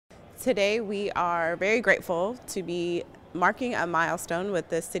Today we are very grateful to be marking a milestone with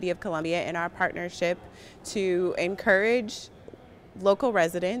the City of Columbia in our partnership to encourage local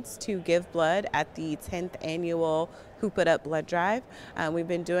residents to give blood at the 10th annual Hoop It Up blood drive. We've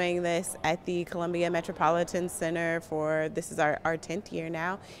been doing this at the Columbia Metropolitan Center this is our 10th year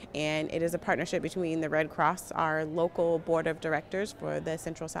now, and it is a partnership between the Red Cross, our local board of directors for the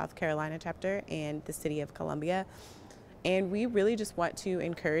Central South Carolina chapter, and the City of Columbia. And we really just want to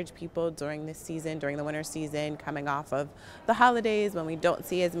encourage people during this season, during the winter season, coming off of the holidays when we don't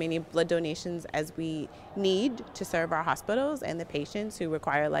see as many blood donations as we need to serve our hospitals and the patients who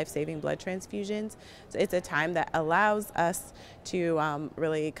require life-saving blood transfusions. So it's a time that allows us to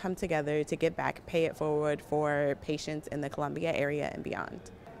really come together to give back, pay it forward for patients in the Columbia area and beyond.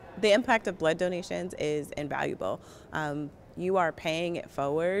 The impact of blood donations is invaluable. You are paying it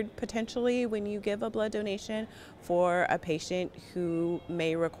forward potentially when you give a blood donation for a patient who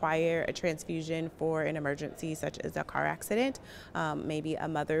may require a transfusion for an emergency such as a car accident, maybe a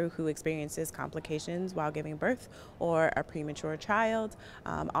mother who experiences complications while giving birth, or a premature child.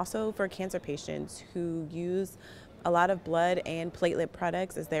 Also for cancer patients who use a lot of blood and platelet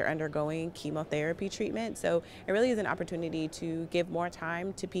products as they're undergoing chemotherapy treatment. So it really is an opportunity to give more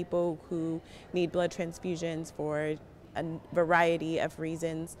time to people who need blood transfusions for a variety of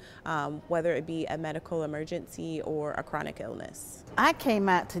reasons, whether it be a medical emergency or a chronic illness. I came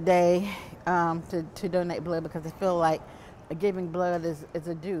out today to donate blood because I feel like giving blood is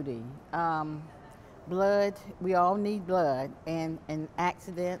a duty. Blood, we all need blood, and in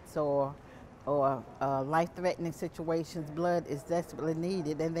accidents or life-threatening situations, blood is desperately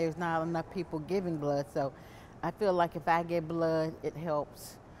needed, and there's not enough people giving blood. So I feel like if I give blood, it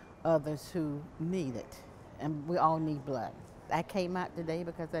helps others who need it. And we all need blood. I came out today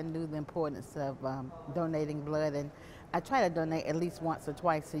because I knew the importance of donating blood, and I try to donate at least once or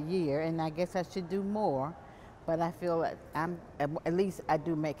twice a year, and I guess I should do more, but I feel that at least I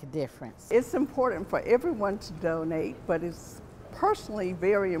do make a difference. It's important for everyone to donate, but it's personally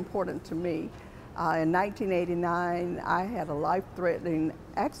very important to me. In 1989, I had a life-threatening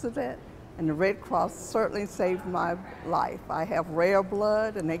accident, and the Red Cross certainly saved my life. I have rare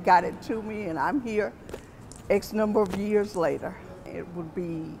blood, and they got it to me, and I'm here X number of years later. It would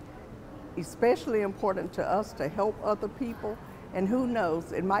be especially important to us to help other people, and who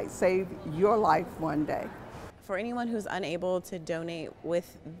knows, it might save your life one day. For anyone who's unable to donate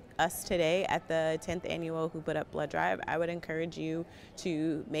with us today at the 10th annual Hoop It Up blood drive, I would encourage you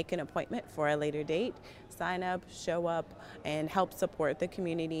to make an appointment for a later date, sign up, show up, and help support the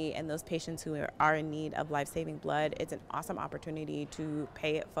community and those patients who are in need of life-saving blood. It's an awesome opportunity to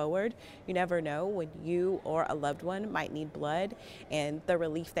pay it forward. You never know when you or a loved one might need blood, and the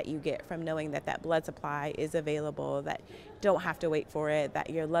relief that you get from knowing that that blood supply is available, that you don't have to wait for it, that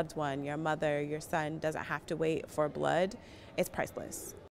your loved one, your mother, your son doesn't have to wait for blood, is priceless.